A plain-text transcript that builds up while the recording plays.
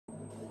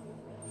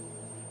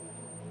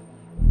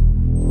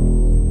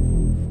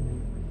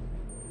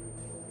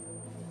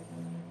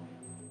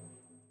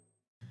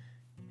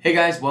Hey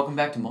guys, welcome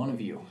back to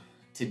Montavue.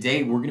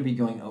 Today we're going to be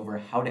going over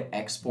how to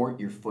export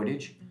your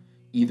footage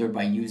either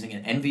by using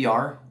an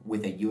NVR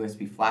with a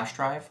USB flash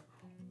drive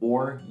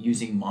or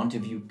using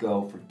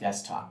MontavueGO for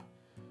desktop.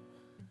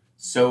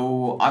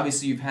 So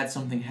obviously you've had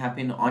something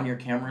happen on your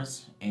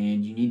cameras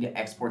and you need to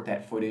export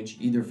that footage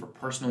either for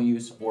personal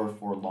use or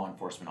for law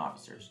enforcement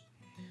officers.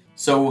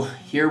 So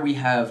here we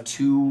have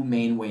two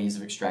main ways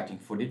of extracting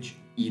footage.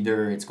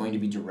 Either it's going to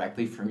be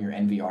directly from your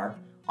NVR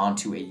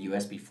onto a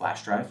USB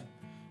flash drive,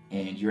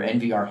 and your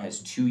NVR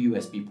has two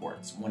USB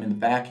ports, one in the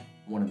back,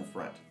 one in the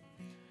front.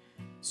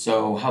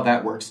 So how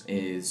that works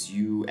is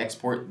you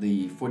export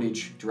the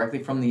footage directly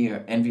from the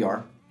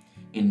NVR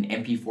in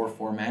MP4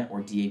 format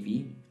or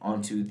DAV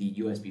onto the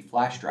USB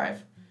flash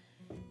drive,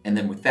 and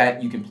then with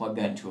that you can plug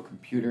that into a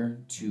computer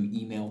to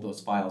email those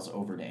files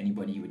over to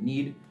anybody you would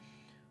need,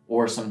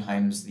 or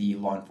sometimes the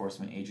law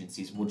enforcement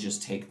agencies will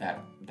just take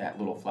that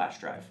little flash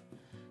drive.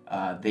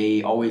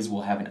 They always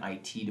will have an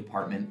IT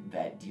department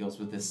that deals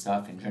with this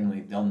stuff, and generally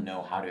they'll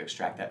know how to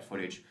extract that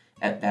footage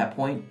at that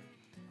point.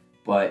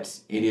 But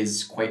it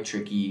is quite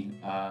tricky.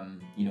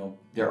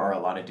 There are a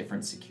lot of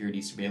different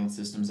security surveillance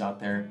systems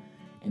out there,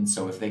 and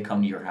so if they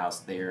come to your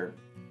house, they're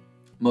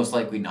most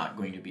likely not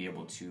going to be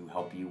able to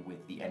help you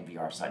with the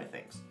NVR side of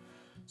things.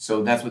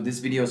 So that's what this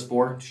video is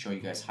for, to show you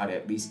guys how to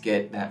at least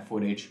get that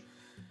footage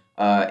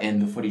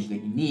and the footage that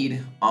you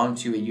need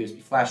onto a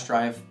USB flash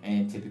drive,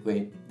 and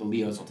typically the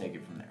LEOs will take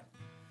it from there.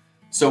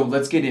 So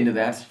let's get into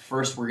that.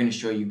 First, we're going to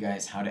show you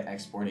guys how to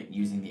export it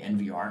using the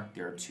NVR.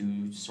 There are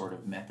two sort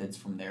of methods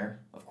from there.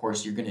 Of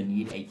course, you're going to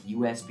need a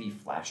USB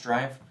flash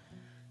drive.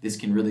 This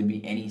can really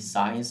be any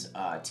size.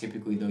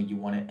 Typically, though, you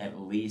want it at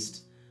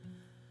least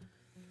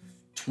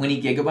 20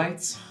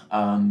 gigabytes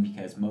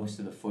because most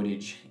of the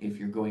footage, if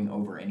you're going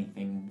over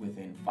anything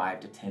within 5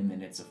 to 10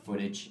 minutes of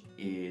footage,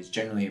 is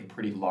generally a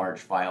pretty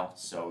large file,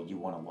 so you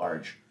want a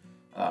large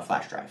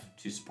flash drive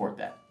to support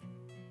that.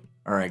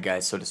 Alright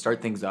guys, so to start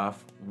things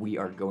off, we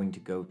are going to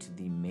go to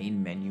the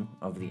main menu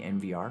of the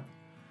NVR,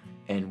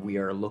 and we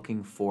are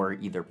looking for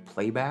either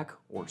playback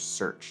or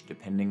search,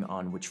 depending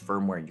on which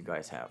firmware you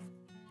guys have.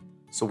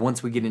 So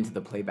once we get into the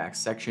playback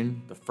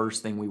section, the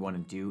first thing we want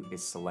to do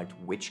is select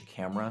which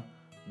camera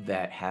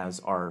that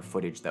has our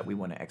footage that we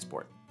want to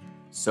export.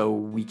 So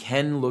we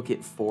can look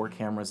at 4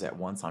 cameras at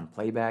once on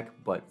playback,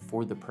 but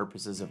for the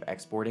purposes of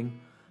exporting,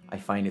 I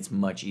find it's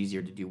much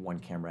easier to do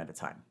 1 camera at a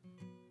time.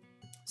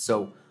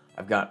 So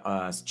I've got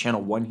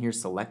channel 1 here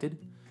selected,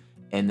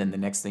 and then the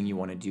next thing you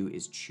want to do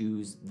is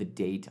choose the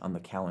date on the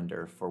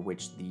calendar for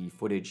which the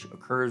footage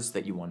occurs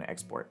that you want to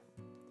export.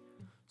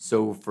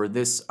 So for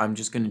this, I'm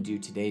just going to do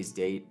today's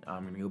date.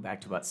 I'm going to go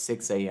back to about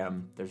 6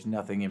 a.m. There's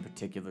nothing in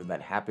particular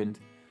that happened,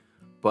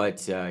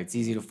 but it's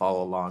easy to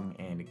follow along,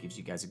 and it gives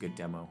you guys a good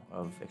demo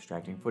of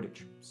extracting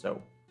footage.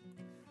 So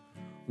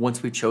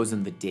once we've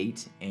chosen the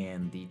date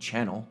and the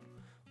channel,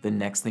 the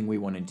next thing we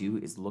want to do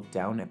is look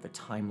down at the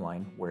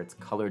timeline where it's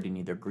colored in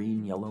either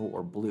green, yellow,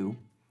 or blue,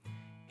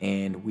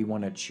 and we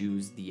want to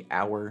choose the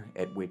hour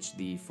at which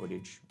the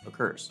footage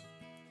occurs.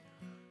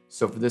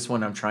 So for this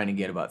one, I'm trying to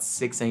get about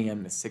 6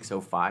 a.m. to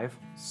 6:05,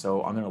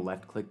 so I'm going to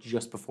left click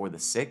just before the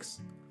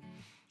 6,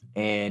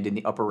 and in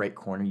the upper right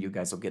corner you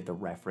guys will get the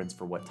reference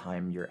for what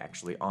time you're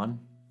actually on.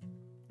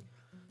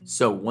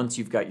 So once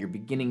you've got your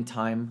beginning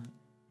time,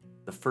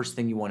 the first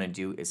thing you want to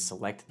do is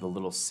select the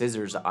little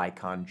scissors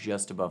icon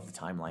just above the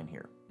timeline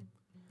here.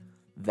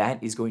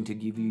 That is going to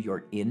give you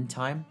your end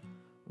time,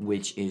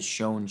 which is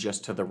shown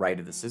just to the right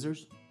of the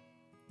scissors.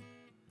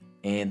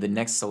 And the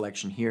next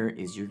selection here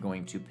is you're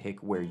going to pick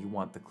where you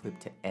want the clip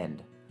to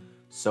end.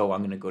 So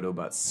I'm going to go to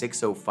about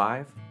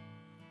 6:05,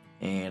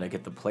 and I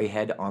get the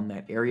playhead on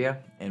that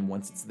area, and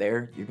once it's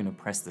there, you're going to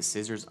press the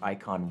scissors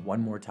icon one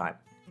more time.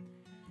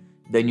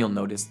 Then you'll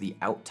notice the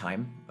out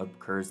time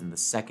occurs in the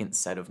second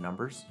set of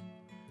numbers.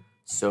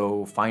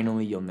 So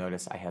finally, you'll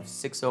notice I have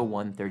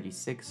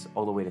 6:01:36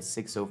 all the way to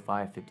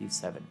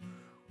 6:05:57,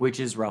 which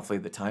is roughly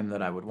the time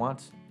that I would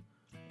want.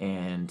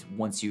 And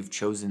once you've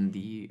chosen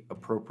the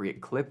appropriate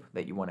clip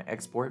that you want to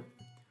export,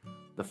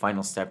 the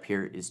final step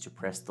here is to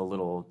press the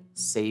little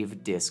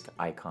save disk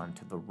icon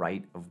to the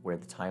right of where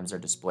the times are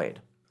displayed.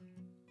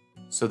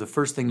 So the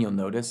first thing you'll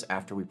notice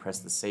after we press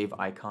the save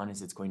icon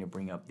is it's going to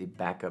bring up the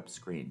backup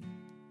screen.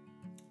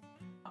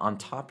 On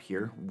top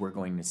here, we're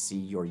going to see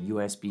your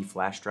USB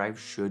flash drive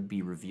should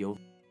be revealed.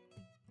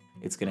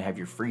 It's going to have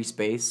your free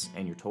space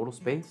and your total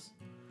space.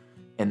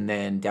 And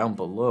then down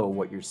below,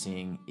 what you're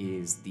seeing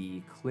is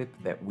the clip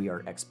that we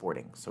are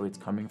exporting. So it's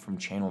coming from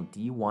channel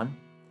D1.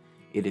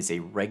 It is a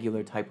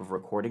regular type of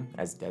recording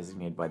as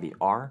designated by the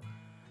R.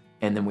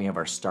 And then we have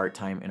our start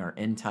time and our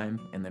end time,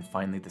 and then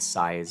finally the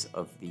size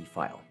of the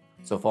file.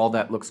 So if all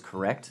that looks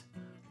correct,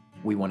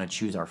 we want to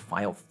choose our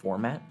file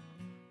format.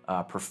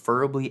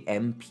 Preferably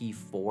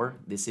MP4.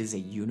 This is a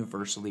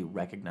universally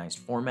recognized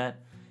format,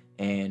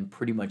 and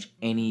pretty much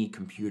any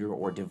computer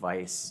or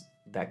device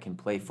that can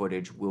play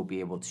footage will be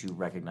able to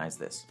recognize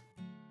this.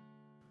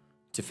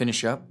 To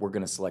finish up, we're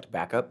going to select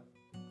backup,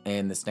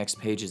 and this next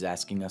page is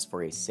asking us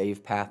for a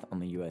save path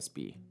on the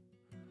USB.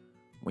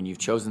 When you've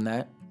chosen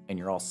that and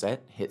you're all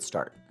set. Hit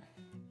start.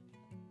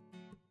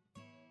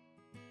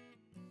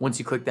 Once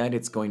you click that,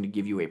 it's going to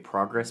give you a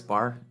progress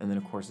bar, and then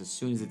of course as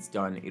soon as it's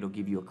done, it'll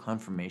give you a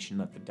confirmation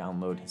that the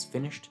download has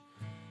finished.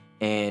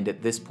 And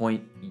at this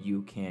point,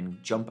 you can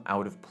jump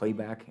out of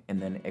playback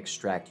and then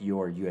extract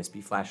your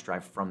USB flash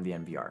drive from the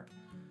NVR.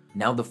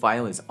 Now the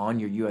file is on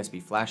your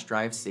USB flash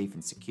drive, safe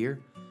and secure,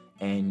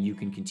 and you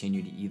can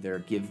continue to either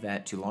give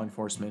that to law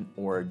enforcement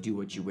or do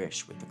what you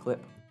wish with the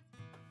clip.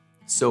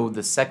 So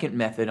the second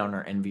method on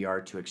our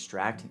NVR to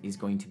extract is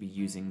going to be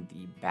using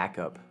the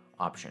backup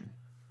option.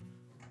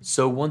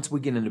 So once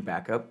we get into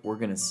backup, we're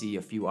going to see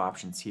a few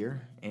options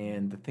here,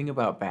 and the thing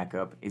about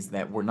backup is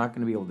that we're not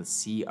going to be able to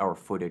see our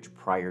footage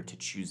prior to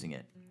choosing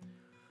it.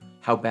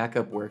 How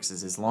backup works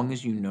is as long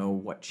as you know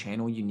what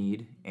channel you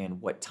need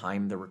and what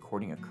time the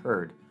recording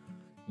occurred,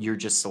 you're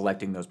just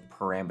selecting those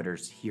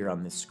parameters here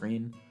on this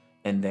screen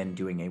and then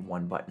doing a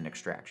one-button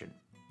extraction.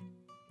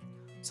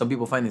 Some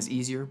people find this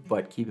easier,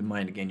 but keep in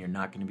mind, again, you're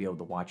not going to be able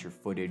to watch your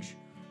footage.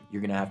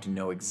 You're going to have to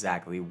know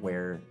exactly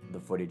where the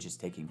footage is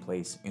taking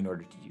place in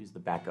order to use the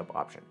backup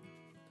option.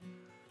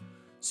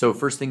 So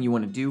first thing you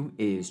want to do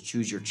is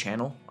choose your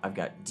channel. I've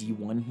got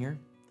D1 here.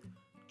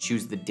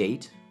 Choose the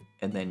date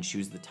and then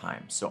choose the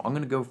time. So I'm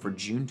going to go for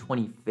June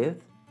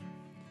 25th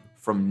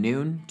from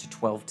noon to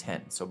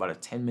 12:10, so about a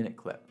 10-minute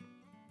clip.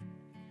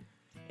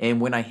 And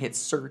when I hit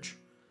search,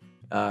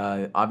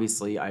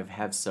 obviously I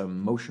have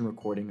some motion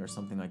recording or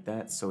something like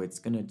that, so it's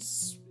gonna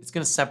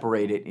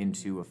separate it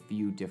into a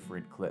few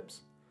different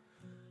clips.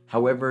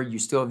 However, you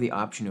still have the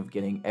option of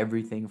getting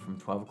everything from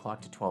 12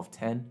 o'clock to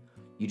 12:10.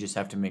 You just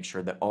have to make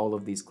sure that all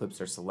of these clips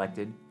are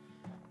selected.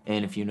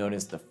 And if you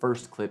notice, the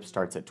first clip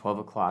starts at 12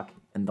 o'clock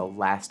and the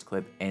last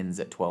clip ends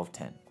at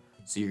 12:10.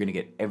 So you're gonna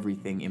get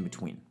everything in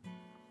between.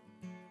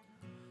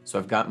 So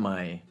I've got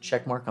my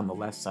check mark on the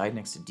left side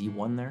next to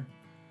D1 there.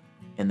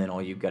 And then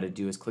all you've got to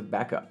do is click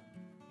backup.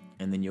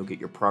 And then you'll get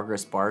your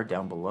progress bar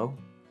down below.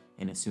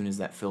 And as soon as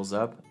that fills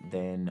up,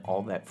 then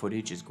all that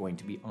footage is going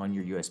to be on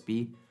your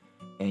USB,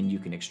 and you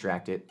can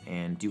extract it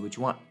and do what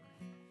you want.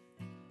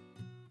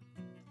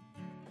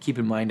 Keep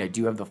in mind, I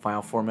do have the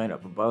file format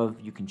up above.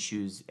 You can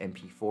choose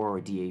MP4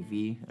 or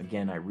DAV.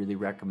 Again, I really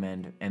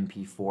recommend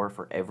MP4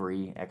 for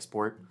every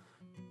export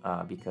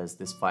because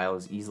this file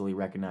is easily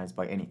recognized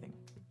by anything.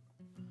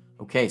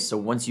 Okay, so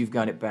once you've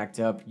got it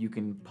backed up, you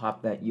can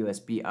pop that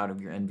USB out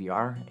of your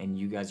NVR and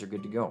you guys are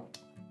good to go.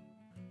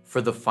 For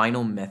the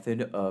final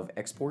method of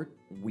export,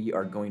 we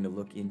are going to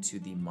look into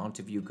the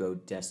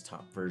MontavueGO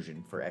Desktop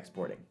version for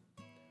exporting.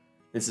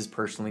 This is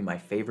personally my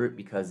favorite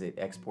because it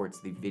exports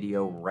the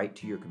video right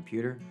to your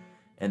computer,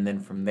 and then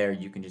from there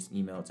you can just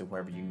email it to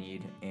whoever you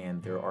need,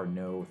 and there are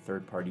no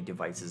third-party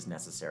devices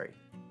necessary.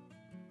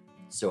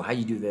 So how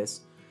you do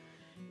this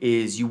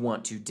is you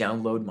want to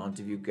download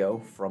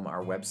MontavueGO from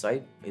our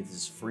website. It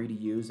is free to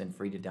use and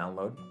free to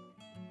download.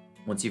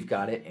 Once you've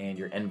got it and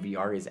your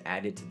NVR is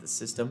added to the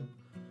system,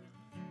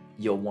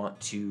 you'll want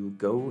to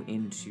go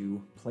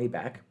into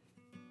playback,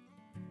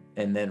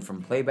 and then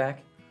from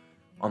playback,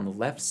 on the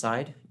left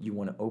side, you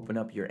want to open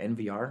up your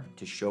NVR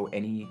to show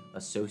any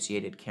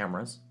associated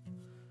cameras,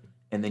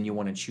 and then you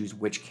want to choose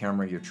which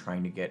camera you're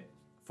trying to get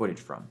footage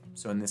from.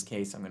 So in this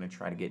case, I'm going to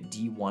try to get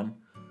D1,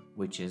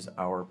 which is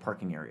our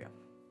parking area.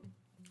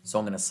 So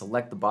I'm going to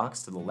select the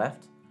box to the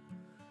left,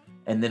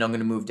 and then I'm going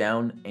to move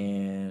down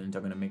and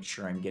I'm going to make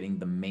sure I'm getting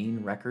the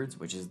main records,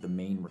 which is the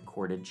main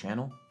recorded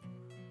channel.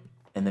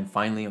 And then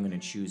finally, I'm going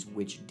to choose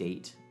which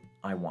date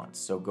I want.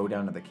 So go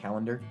down to the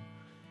calendar,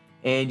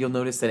 and you'll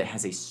notice that it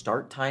has a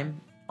start time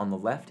on the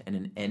left and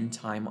an end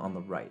time on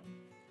the right.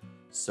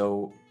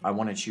 So I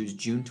want to choose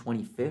June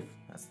 25th.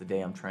 That's the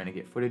day I'm trying to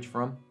get footage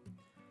from.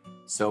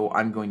 So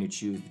I'm going to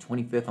choose the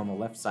 25th on the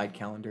left side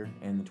calendar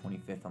and the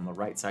 25th on the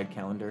right side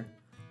calendar.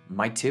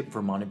 My tip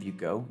for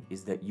MontavueGO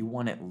is that you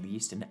want at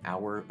least an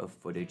hour of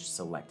footage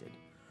selected.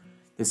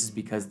 This is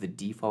because the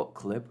default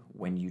clip,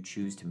 when you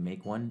choose to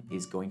make one,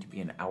 is going to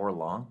be an hour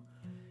long.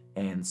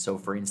 And so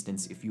for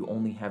instance, if you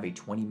only have a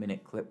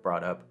 20-minute clip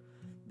brought up,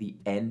 the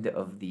end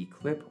of the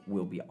clip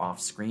will be off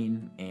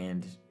screen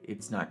and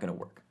it's not going to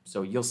work.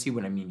 So you'll see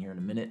what I mean here in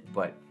a minute,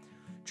 but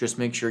just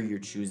make sure you're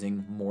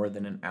choosing more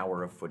than an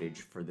hour of footage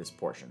for this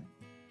portion.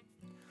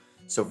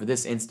 So for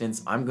this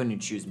instance, I'm going to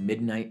choose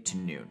midnight to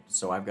noon.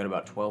 So I've got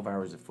about 12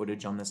 hours of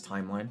footage on this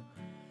timeline.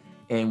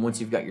 And once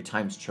you've got your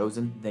times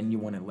chosen, then you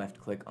want to left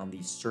click on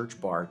the search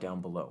bar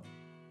down below.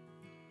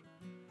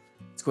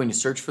 It's going to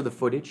search for the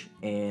footage,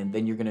 and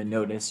then you're going to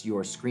notice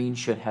your screen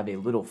should have a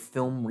little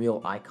film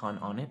reel icon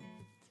on it.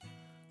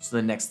 So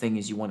the next thing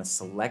is you want to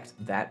select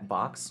that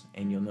box,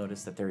 and you'll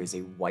notice that there is a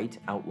white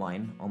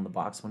outline on the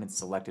box when it's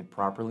selected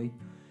properly.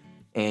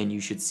 And you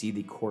should see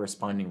the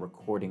corresponding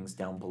recordings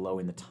down below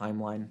in the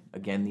timeline.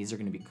 Again, these are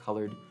going to be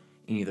colored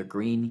in either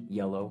green,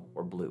 yellow,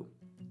 or blue.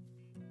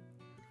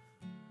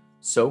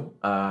 So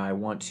I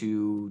want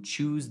to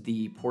choose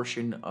the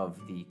portion of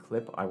the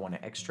clip I want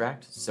to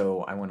extract.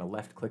 So I want to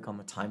left click on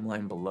the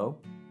timeline below.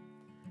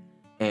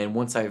 And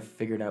once I've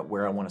figured out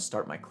where I want to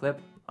start my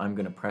clip, I'm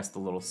going to press the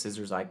little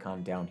scissors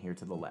icon down here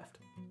to the left.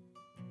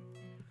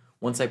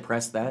 Once I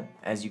press that,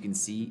 as you can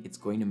see, it's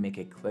going to make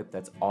a clip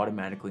that's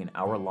automatically an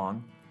hour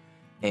long,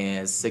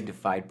 as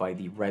signified by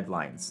the red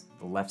lines.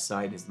 The left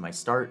side is my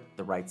start,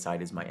 the right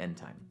side is my end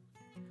time.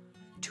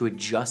 To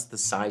adjust the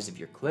size of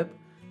your clip,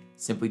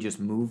 simply just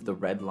move the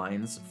red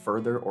lines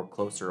further or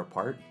closer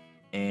apart,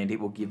 and it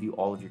will give you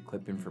all of your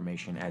clip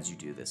information as you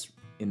do this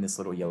in this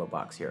little yellow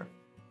box here.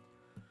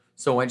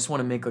 So I just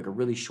want to make like a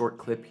really short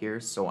clip here,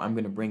 so I'm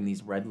going to bring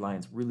these red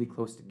lines really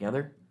close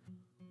together.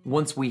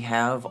 Once we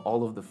have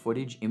all of the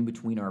footage in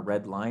between our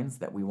red lines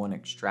that we want to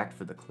extract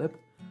for the clip,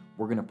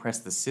 we're going to press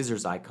the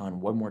scissors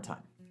icon one more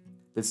time.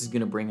 This is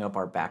going to bring up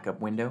our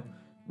backup window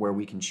where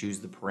we can choose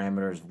the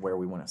parameters of where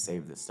we want to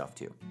save this stuff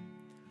to.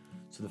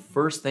 So the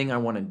first thing I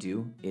want to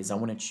do is I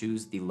want to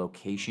choose the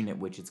location at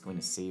which it's going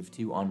to save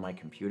to on my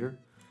computer.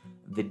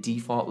 The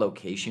default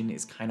location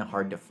is kind of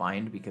hard to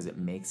find because it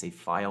makes a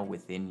file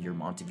within your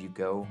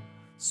MontavueGO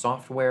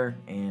software,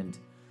 and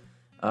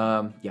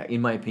yeah,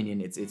 in my opinion,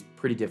 it's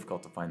pretty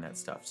difficult to find that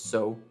stuff.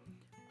 So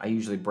I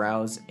usually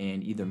browse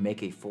and either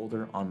make a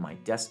folder on my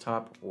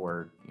desktop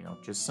or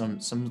just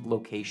some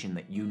location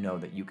that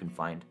that you can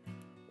find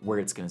where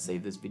it's going to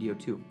save this video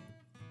to.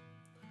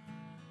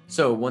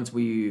 So once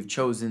we've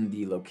chosen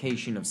the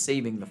location of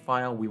saving the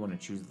file, we want to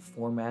choose the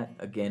format.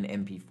 Again,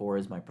 MP4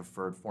 is my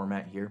preferred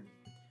format here.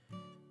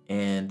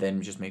 And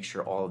then just make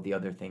sure all of the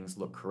other things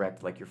look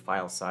correct, like your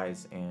file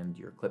size and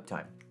your clip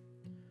time.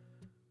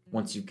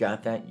 Once you've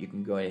got that, you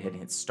can go ahead and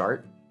hit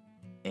start,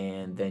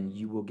 and then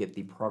you will get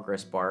the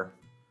progress bar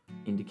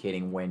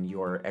indicating when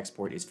your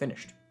export is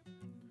finished.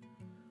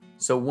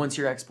 So once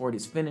your export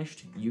is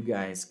finished, you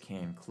guys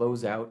can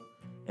close out,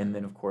 and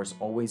then of course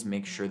always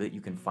make sure that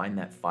you can find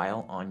that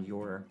file on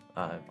your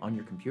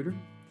computer.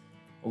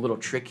 A little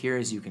trick here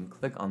is you can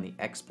click on the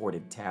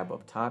exported tab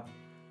up top,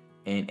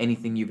 and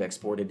anything you've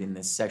exported in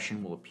this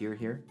session will appear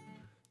here.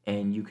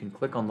 And you can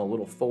click on the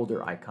little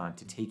folder icon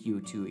to take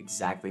you to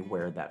exactly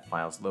where that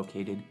file is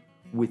located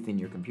within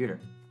your computer.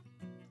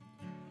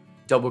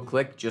 Double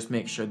click, just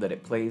make sure that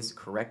it plays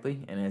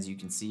correctly, and as you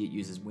can see, it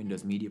uses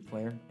Windows Media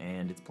Player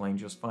and it's playing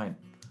just fine.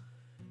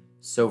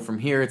 So from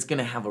here, it's going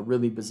to have a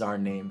really bizarre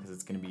name because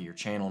it's going to be your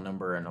channel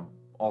number and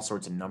all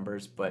sorts of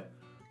numbers, but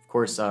of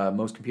course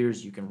most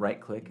computers you can right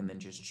click and then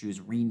just choose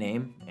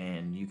rename,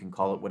 and you can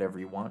call it whatever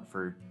you want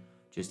for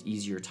just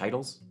easier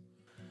titles.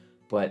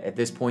 But at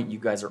this point, you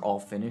guys are all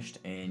finished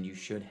and you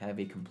should have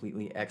a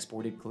completely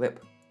exported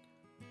clip.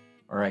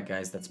 Alright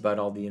guys, that's about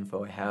all the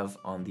info I have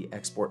on the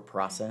export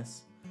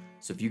process.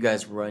 So if you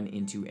guys run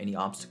into any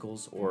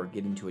obstacles or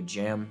get into a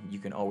jam, you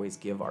can always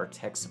give our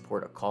tech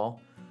support a call.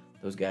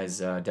 Those guys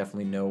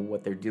definitely know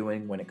what they're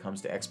doing when it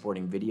comes to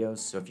exporting videos.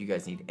 So if you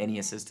guys need any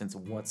assistance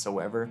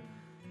whatsoever,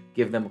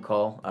 give them a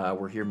call.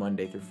 We're here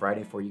Monday through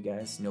Friday for you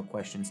guys. No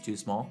questions too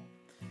small.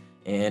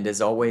 And as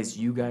always,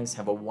 you guys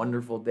have a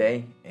wonderful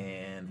day,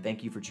 and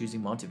thank you for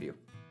choosing Montavue.